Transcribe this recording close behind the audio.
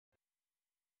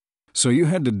So you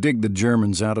had to dig the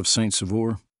Germans out of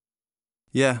Saint-Sauveur?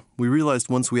 Yeah, we realized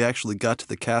once we actually got to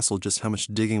the castle just how much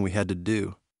digging we had to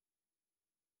do.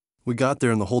 We got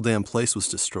there and the whole damn place was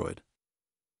destroyed.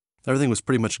 Everything was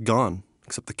pretty much gone,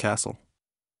 except the castle.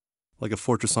 Like a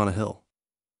fortress on a hill.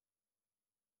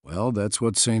 Well, that's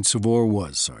what Saint-Sauveur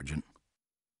was, Sergeant.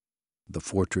 The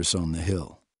fortress on the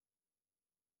hill.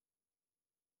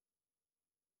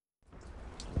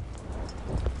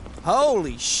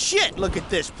 Holy shit, look at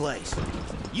this place.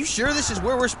 You sure this is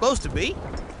where we're supposed to be?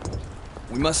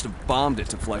 We must have bombed it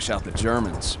to flesh out the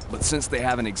Germans, but since they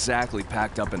haven't exactly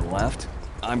packed up and left,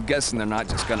 I'm guessing they're not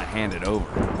just gonna hand it over.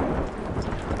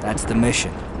 That's the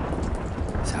mission.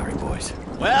 Sorry, boys.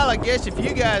 Well, I guess if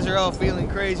you guys are all feeling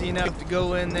crazy enough to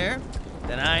go in there,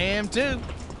 then I am too.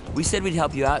 We said we'd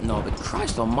help you out and all, but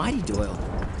Christ almighty, Doyle.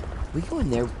 We go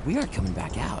in there, we aren't coming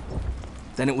back out.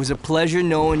 Then it was a pleasure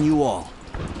knowing you all.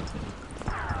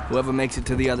 Whoever makes it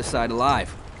to the other side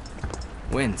alive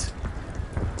wins.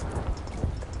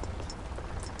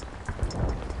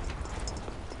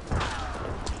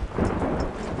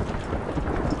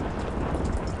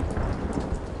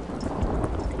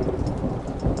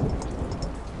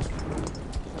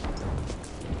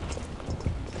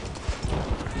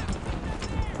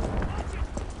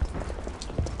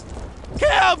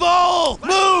 Cannonball!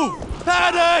 Move!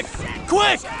 Panic!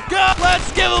 Quick! Go!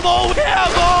 Let's give them all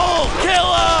cannonball!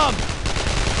 Kill them!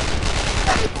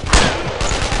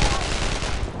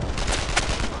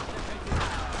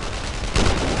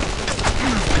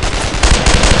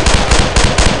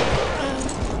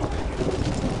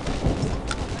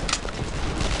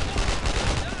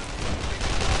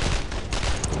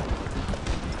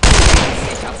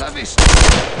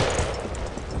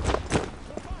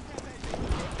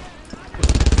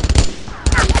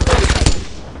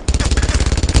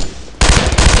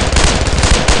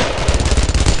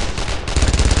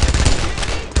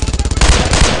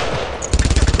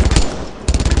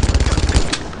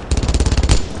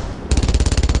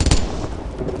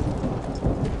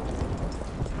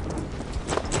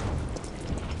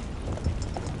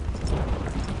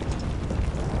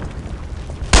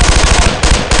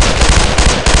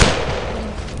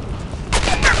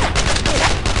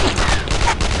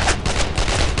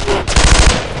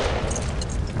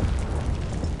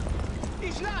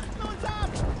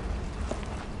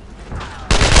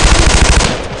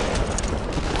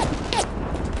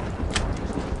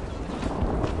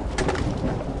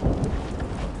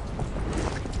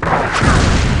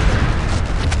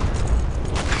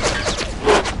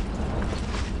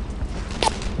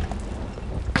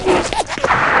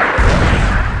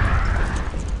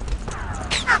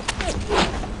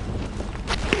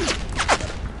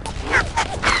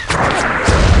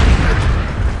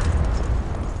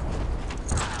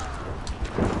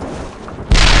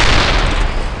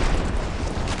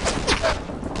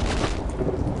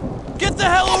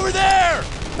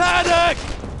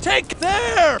 Take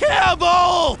there!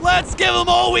 Cannonball! Let's give them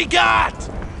all we got!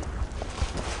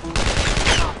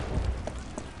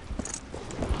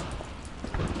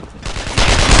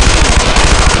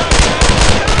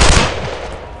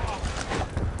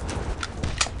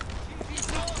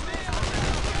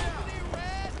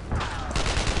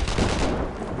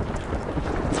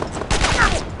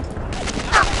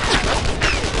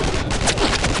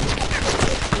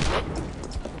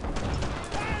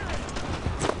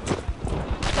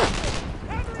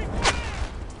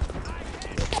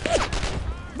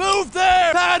 Move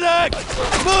there! Panic!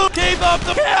 Move! Keep up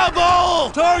the cannonball!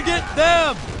 Target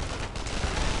them!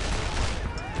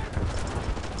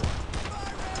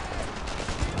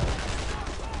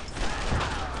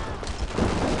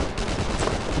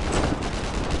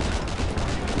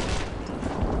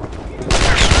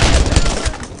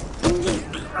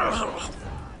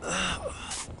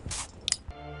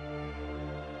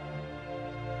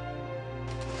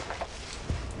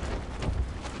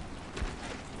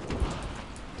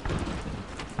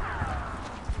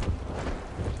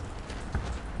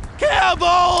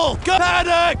 Cannonball! Go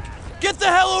panic! Get the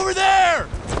hell over there!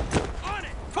 On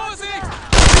it! Causing!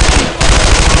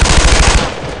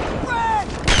 Red!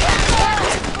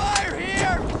 Fire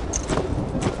here!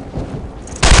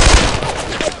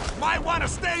 Might want to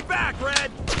stay back,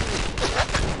 Red!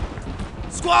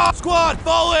 Squad,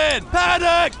 fall in!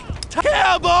 Panic!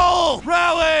 Cannonball!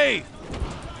 Rally!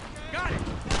 Got it!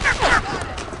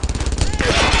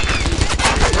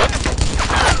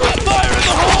 Fire in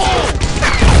the hole!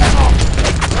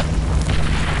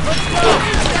 Let's go!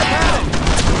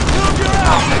 Move your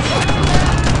out!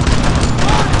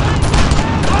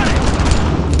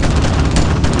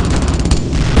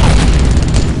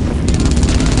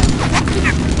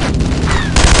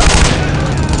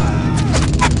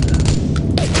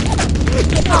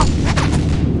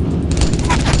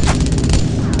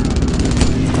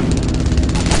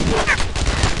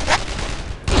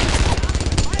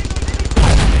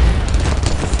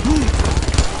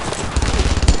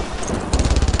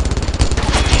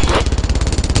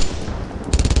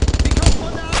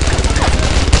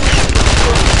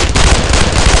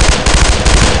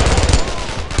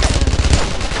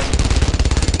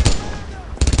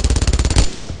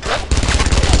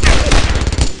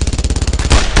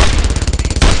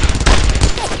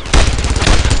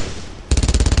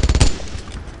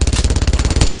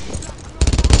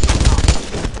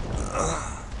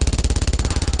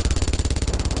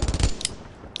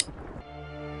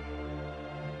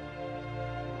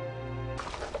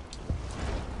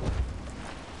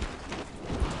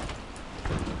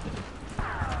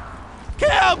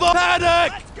 Campbell!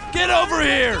 Paddock! Get over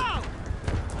here!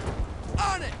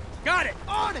 On it! Got it!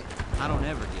 On it! I don't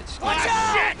ever get scared. Watch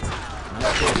out!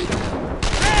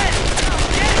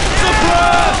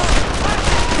 Suppress!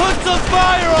 Put some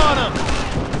fire on him!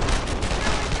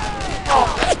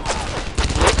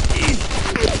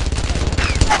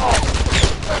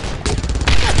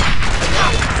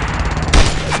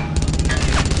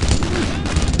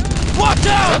 Watch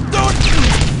out!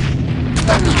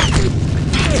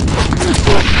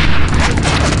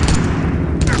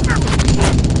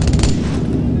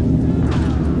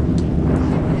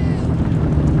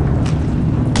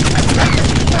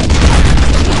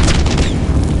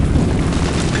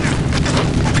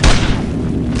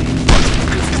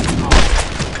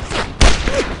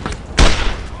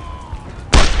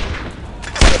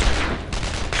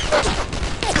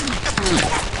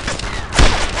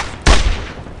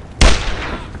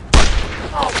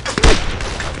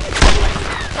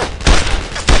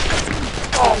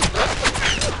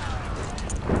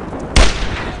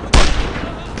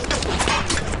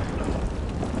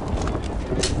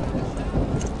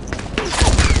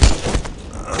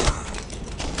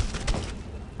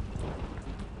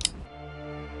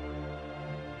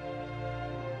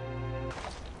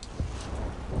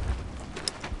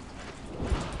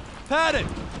 Paddock!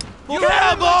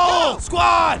 Campbell!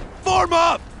 Squad! Form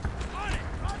up! On it!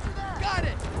 Got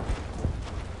it!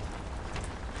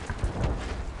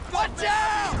 Watch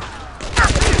out!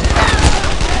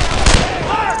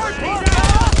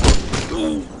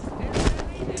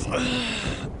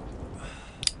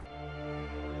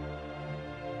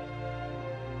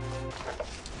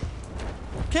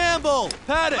 Campbell!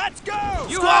 Paddock! Let's go!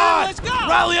 Squad! Let's go!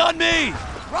 Rally on me!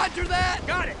 Roger that!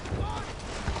 Got it!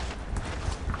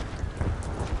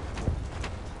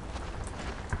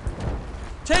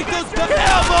 Take those guns!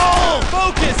 Campbell!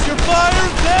 Focus! Your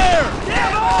fire's there!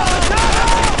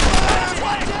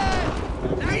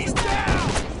 He's down!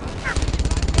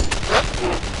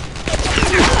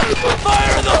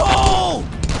 Fire in the hole!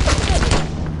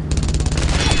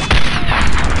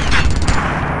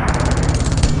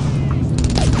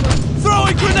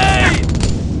 Throwing grenade!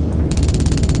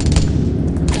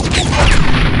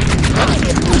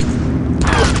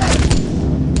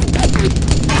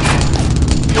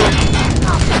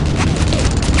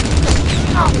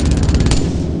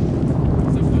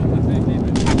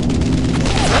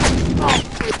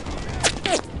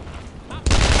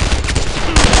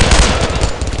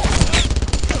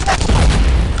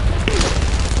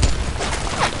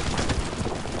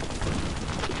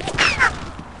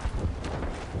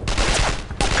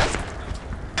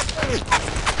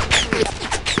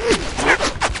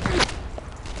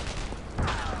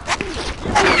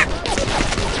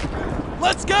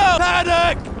 Let's go!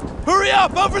 Paddock! Hurry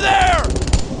up! Over there!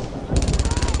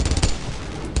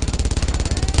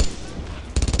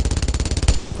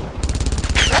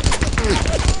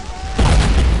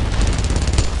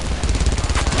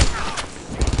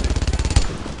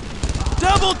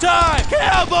 Double time!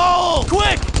 Campbell!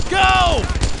 Quick! Go!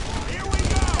 Here we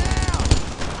go!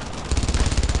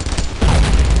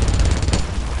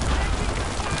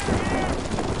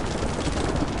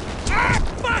 Ah,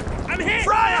 fuck! I'm hit!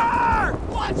 Fryer!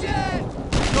 Watch it!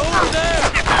 Go over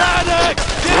there! Paddock!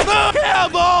 Get moved!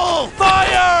 Campbell!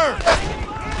 Fire!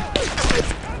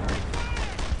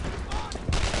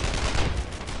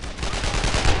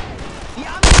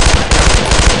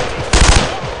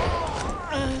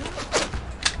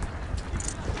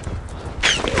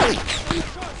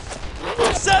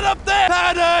 Set up there!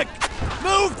 Paddock!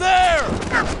 Move there!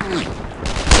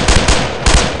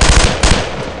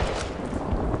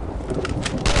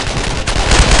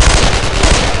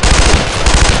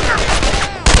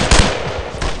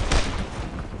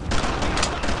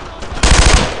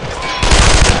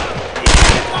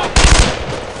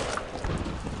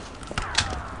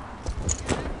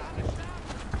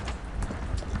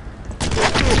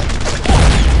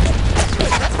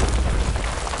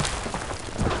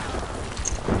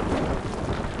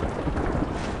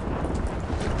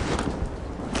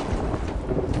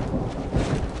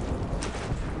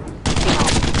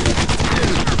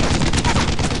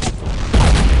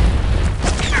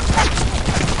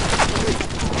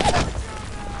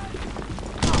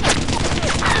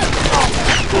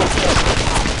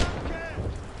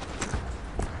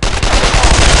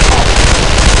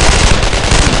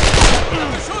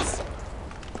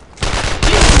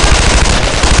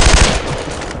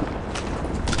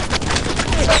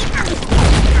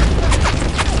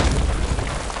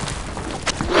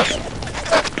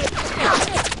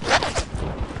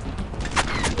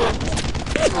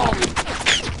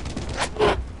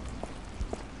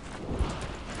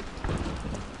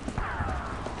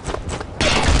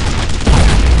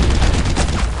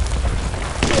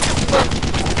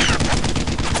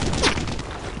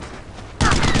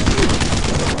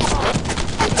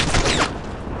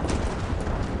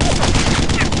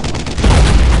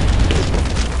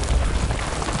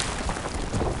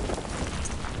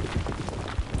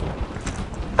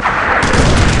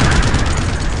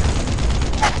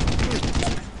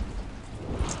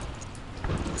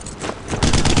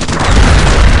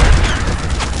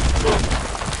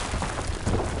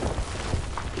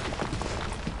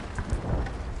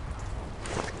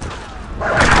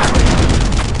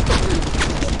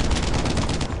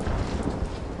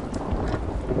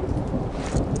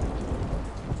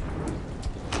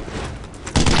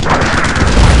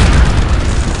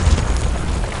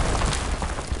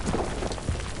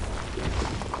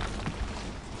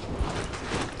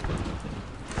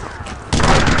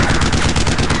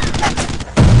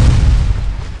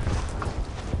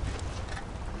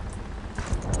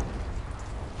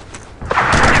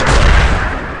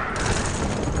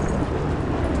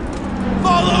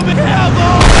 me!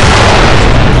 Cannonball!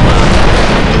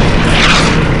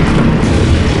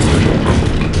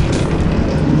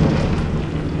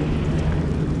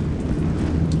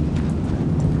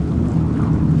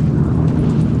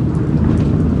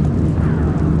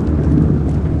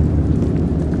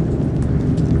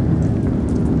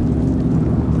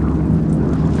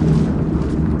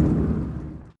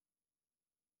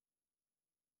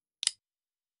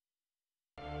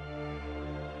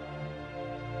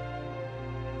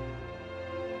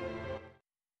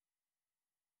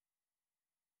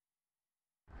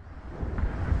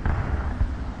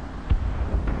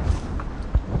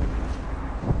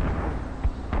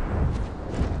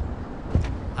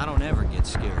 I don't ever get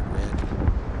scared,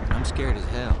 Red. I'm scared as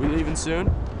hell. We leaving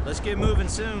soon? Let's get moving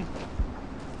soon.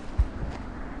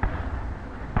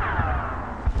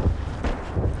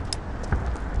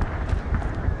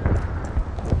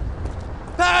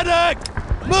 Panic!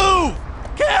 Move!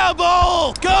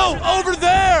 Campbell! Go over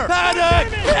there!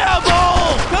 Panic!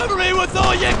 Campbell! Cover me with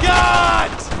all you got!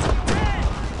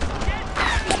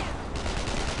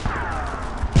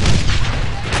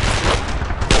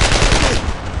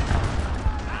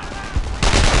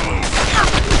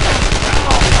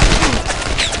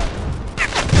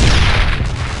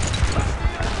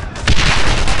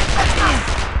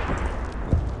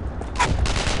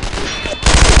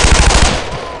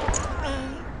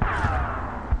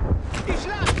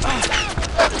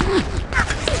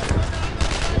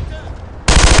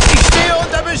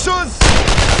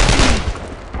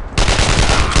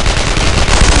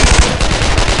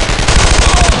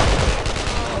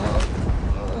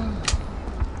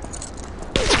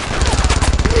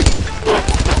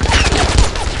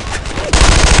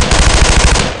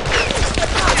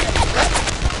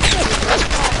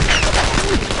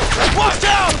 Watch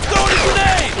out! Throwing a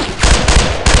grenade!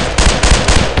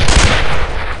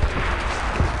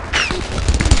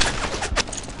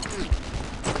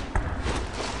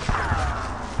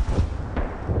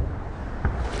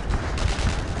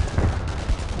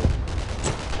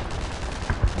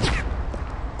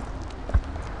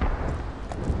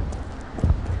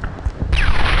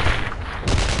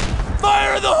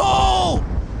 Fire in the hole!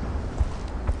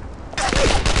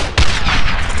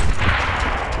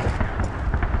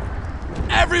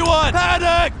 Everyone,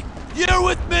 panic! You're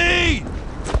with me!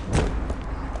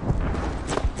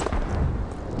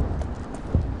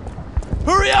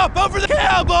 Hurry up, over the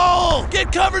cannonball!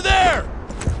 Get cover there!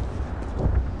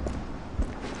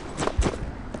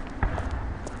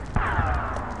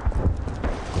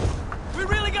 We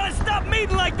really gotta stop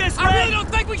meeting like this, man! I really don't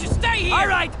think we should stay here! All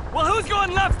right, well, who's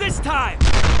going left this time?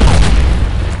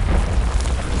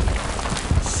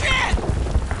 Shit!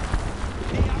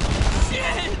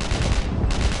 Shit!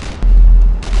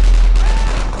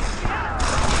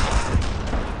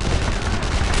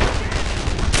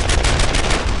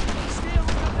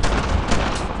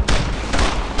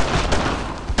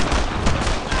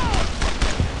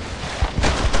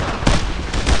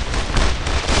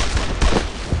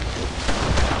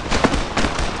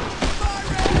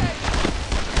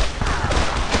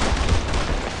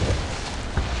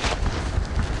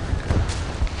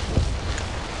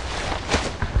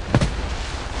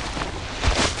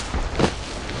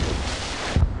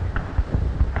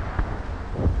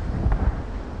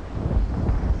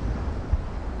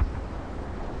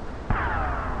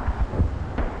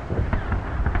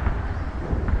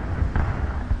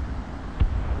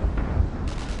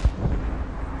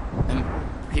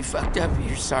 Pretty fucked up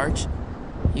here, Sarge.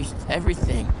 Used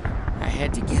everything I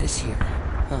had to get us here.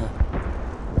 Huh.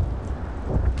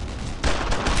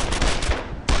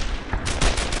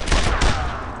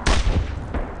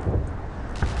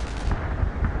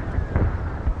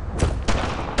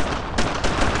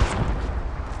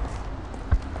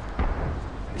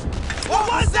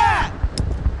 What was that?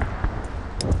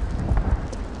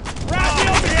 Round me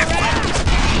over here, man!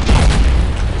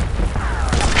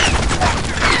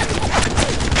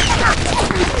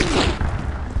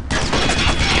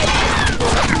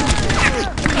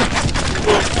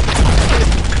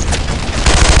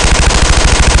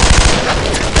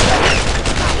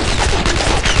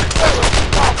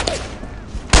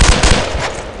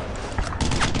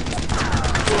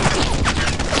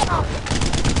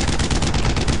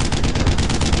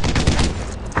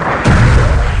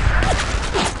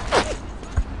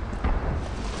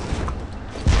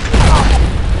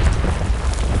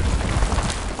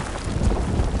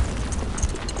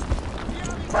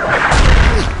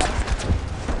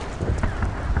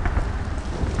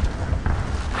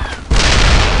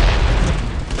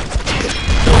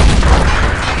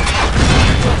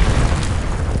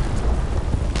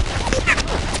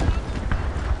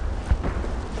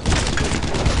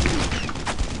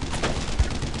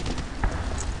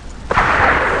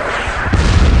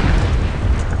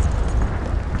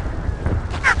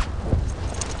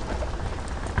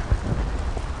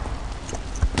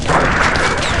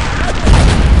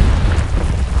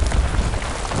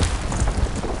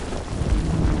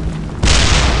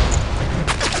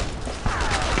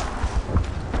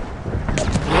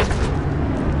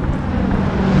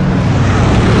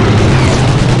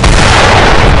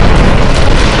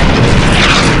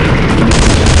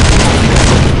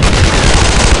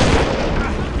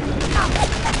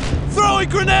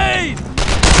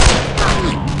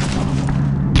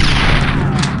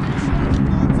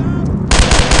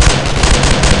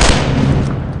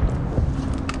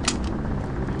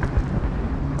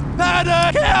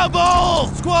 Panic! Campbell!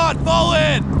 Squad, fall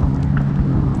in!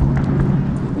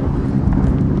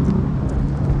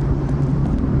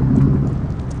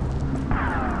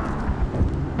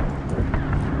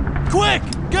 Quick!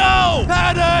 Go!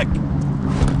 Panic!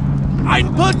 I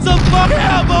can put some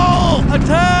Campbell!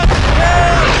 Attack! Him!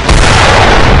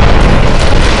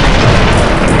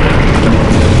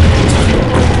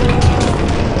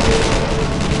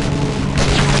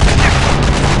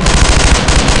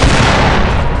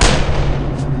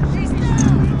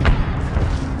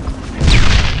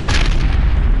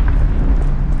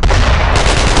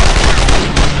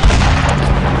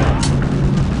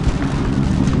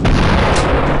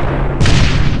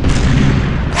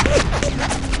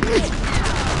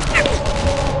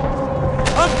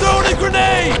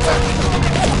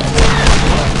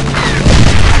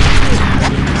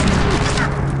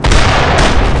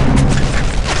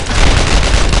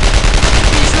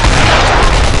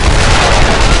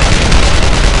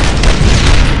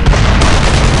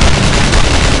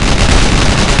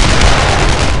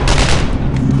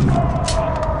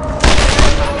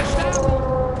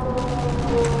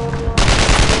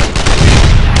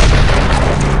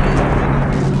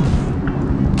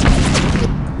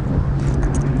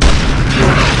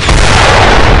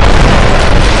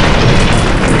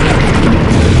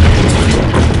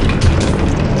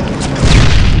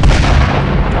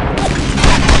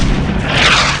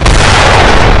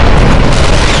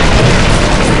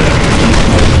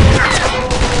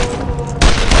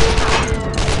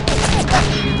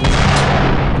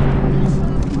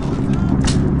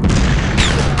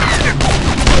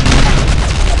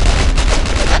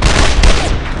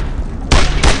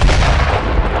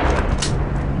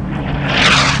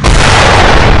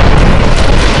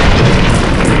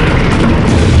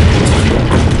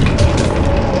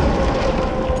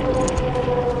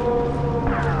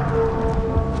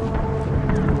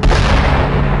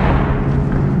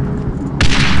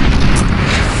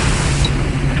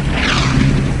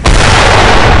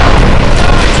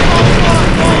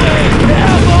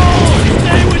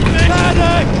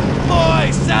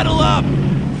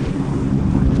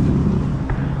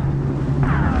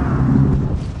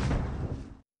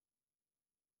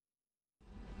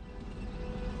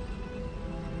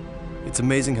 It's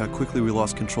amazing how quickly we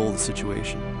lost control of the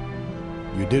situation.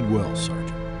 You did well,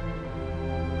 Sergeant.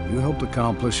 You helped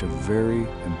accomplish a very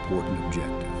important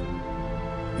objective.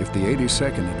 If the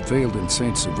 82nd had failed in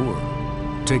Saint-Sauveur,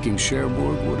 taking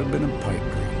Cherbourg would have been a pipe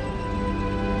dream.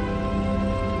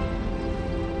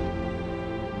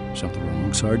 Something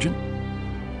wrong, Sergeant?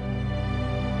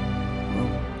 Well,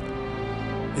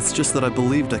 it's just that I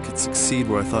believed I could succeed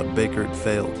where I thought Baker had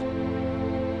failed.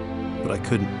 But I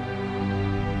couldn't.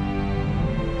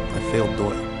 I failed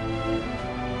Doyle.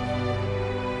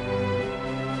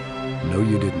 No,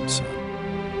 you didn't, son.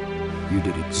 You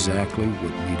did exactly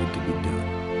what needed to be done.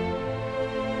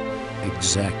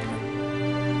 Exactly.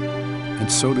 And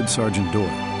so did Sergeant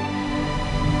Doyle.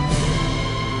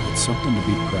 It's something to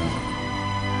be proud of.